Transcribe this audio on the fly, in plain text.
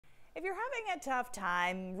If you're having a tough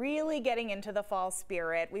time really getting into the fall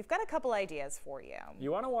spirit, we've got a couple ideas for you.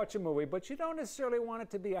 You want to watch a movie, but you don't necessarily want it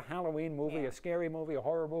to be a Halloween movie, a scary movie, a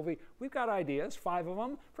horror movie. We've got ideas, 5 of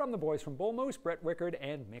them, from the boys from Bull Moose, Brett Wickard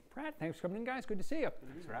and Mick Pratt. Thanks for coming in, guys. Good to see you.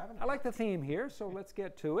 Thanks for having us. I like the theme here, so let's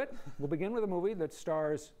get to it. We'll begin with a movie that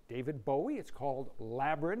stars David Bowie. It's called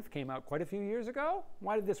Labyrinth. Came out quite a few years ago.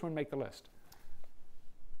 Why did this one make the list?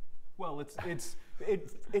 Well,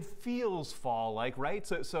 it feels fall-like, right?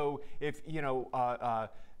 So if you know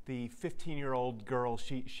the 15-year-old girl,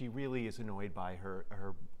 she really is annoyed by her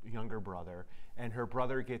younger brother, and her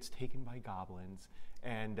brother gets taken by goblins,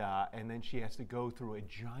 and then she has to go through a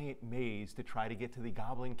giant maze to try to get to the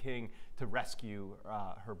Goblin King to rescue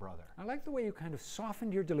her brother. I like the way you kind of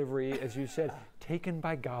softened your delivery as you said, taken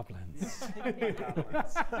by goblins.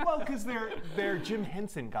 Well, because they're Jim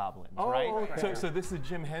Henson goblins, right? Okay. So this is a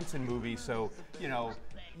Jim Henson movie, so you know,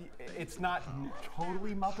 it's not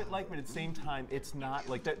totally Muppet-like, but at the same time, it's not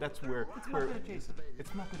like that. That's where it's Muppet adjacent.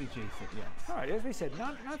 It's Muppet adjacent, yes. All right, as we said,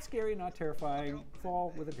 not scary, not terrifying.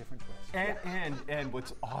 Fall with a different twist. And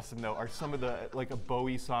what's awesome though are some of the like a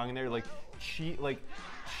Bowie song in there, like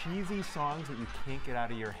cheesy songs that you can't get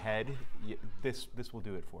out of your head. This will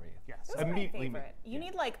do it for you. Yes, this is my favorite. You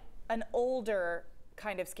need like an older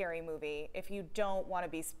kind of scary movie if you don't want to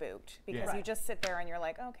be spooked, because you just sit there and you're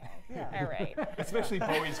like, okay, all right. Especially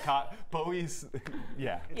Bowie's,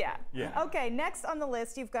 yeah. Okay, next on the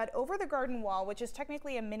list you've got Over the Garden Wall, which is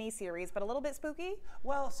technically a mini series, but a little bit spooky.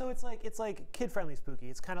 Well, so it's like kid-friendly spooky.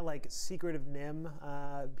 It's kind of like Secret of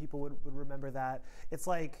NIMH. People would remember that. It's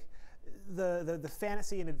like the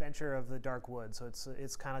fantasy and adventure of the Dark Woods. So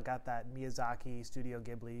it's kind of got that Miyazaki, Studio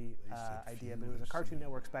Ghibli idea, but it was a Cartoon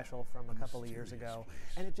Network special from a couple of years ago,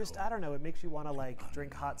 and it just, I don't know, it makes you want to like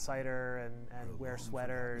drink hot cider and wear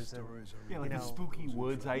sweaters and like the spooky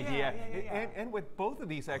woods idea. And what both of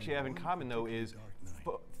these actually have in common though is,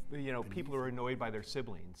 you know, people are annoyed by their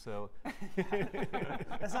siblings. So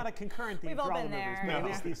that's not a concurrent theme for all the movies, but at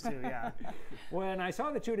least these two, yeah. When I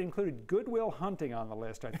saw that you had included Good Will Hunting on the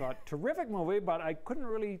list, I thought, terrific movie, but I couldn't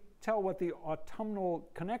really tell what the autumnal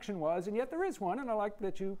connection was, and yet there is one, and I like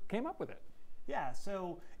that you came up with it. Yeah,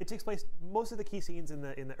 so it takes place, most of the key scenes in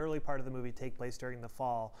the early part of the movie take place during the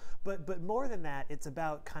fall, but more than that, it's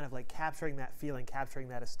about kind of like capturing that feeling, capturing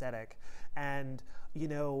that aesthetic. And you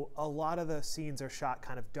know, a lot of the scenes are shot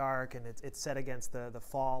kind of dark, and it's set against the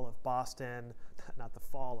fall of Boston, not the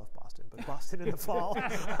fall of Boston, but Boston in the fall.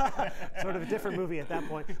 Sort of a different movie at that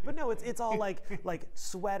point. But no, it's all like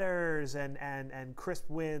sweaters and crisp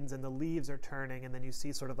winds, and the leaves are turning, and then you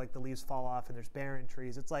see sort of like the leaves fall off, and there's barren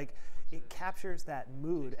trees. It's like it captures that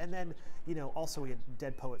mood. And then, you know, also we had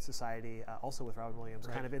Dead Poet Society, also with Robin Williams,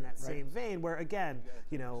 kind of in that same vein, where again,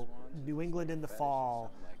 you know, New England in the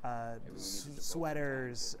fall,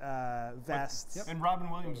 sweaters, vests. And Robin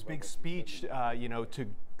Williams' big speech, you know, to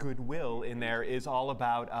Goodwill in there is all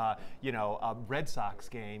about, you know, a Red Sox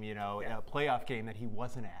game, you know, a playoff game that he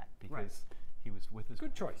wasn't at because he was with his.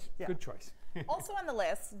 Good choice. Good choice. Also on the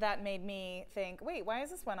list that made me think, wait, why is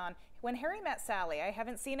this one on? When Harry Met Sally. I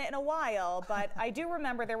haven't seen it in a while, but I do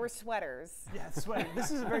remember there were sweaters. Yeah, sweater.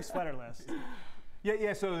 This is a very sweater list.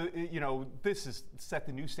 Yeah, so, you know, this has set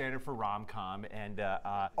the new standard for rom-com, and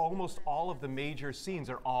almost all of the major scenes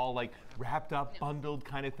are all like wrapped up, bundled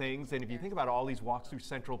kind of things, and if you think about it, all these walks through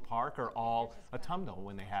Central Park are all autumnal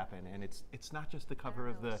when they happen, and it's not just the cover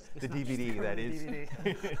of the DVD that is.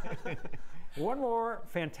 One more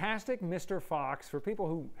fantastic Mr. Fox. For people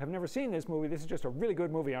who have never seen this movie, this is just a really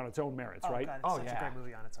good movie on its own merits, right? God, it's such a great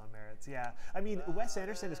movie on its own merits, yeah. I mean, Wes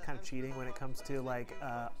Anderson is kind of cheating when it comes to like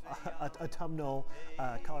autumnal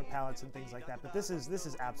color palettes and things like that, but this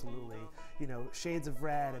is absolutely, you know, shades of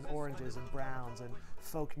red and oranges and browns and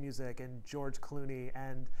folk music and George Clooney.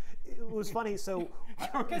 And it was funny, so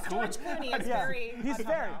because George Clooney is he's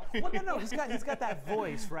very well, no, he's got that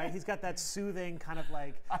voice, right? He's got that soothing kind of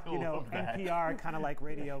like, you know, NPR kind of like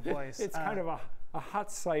radio voice. It's kind of a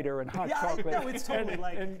hot cider and hot chocolate. No, it's totally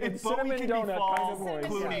like and cinnamon donut kind of voice.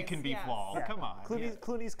 Clooney can be fall. Yeah. Come on.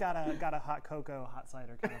 Clooney's got a hot cocoa, hot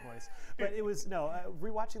cider kind of voice. But it was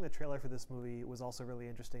rewatching the trailer for this movie was also really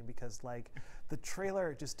interesting, because like the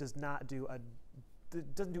trailer just does not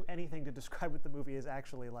doesn't do anything to describe what the movie is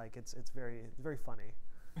actually like. It's very funny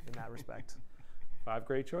in that respect. 5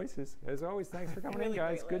 great choices. As always, thanks for coming in,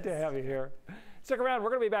 guys. Good to have you here. Stick around. We're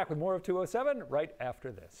going to be back with more of 207 right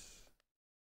after this.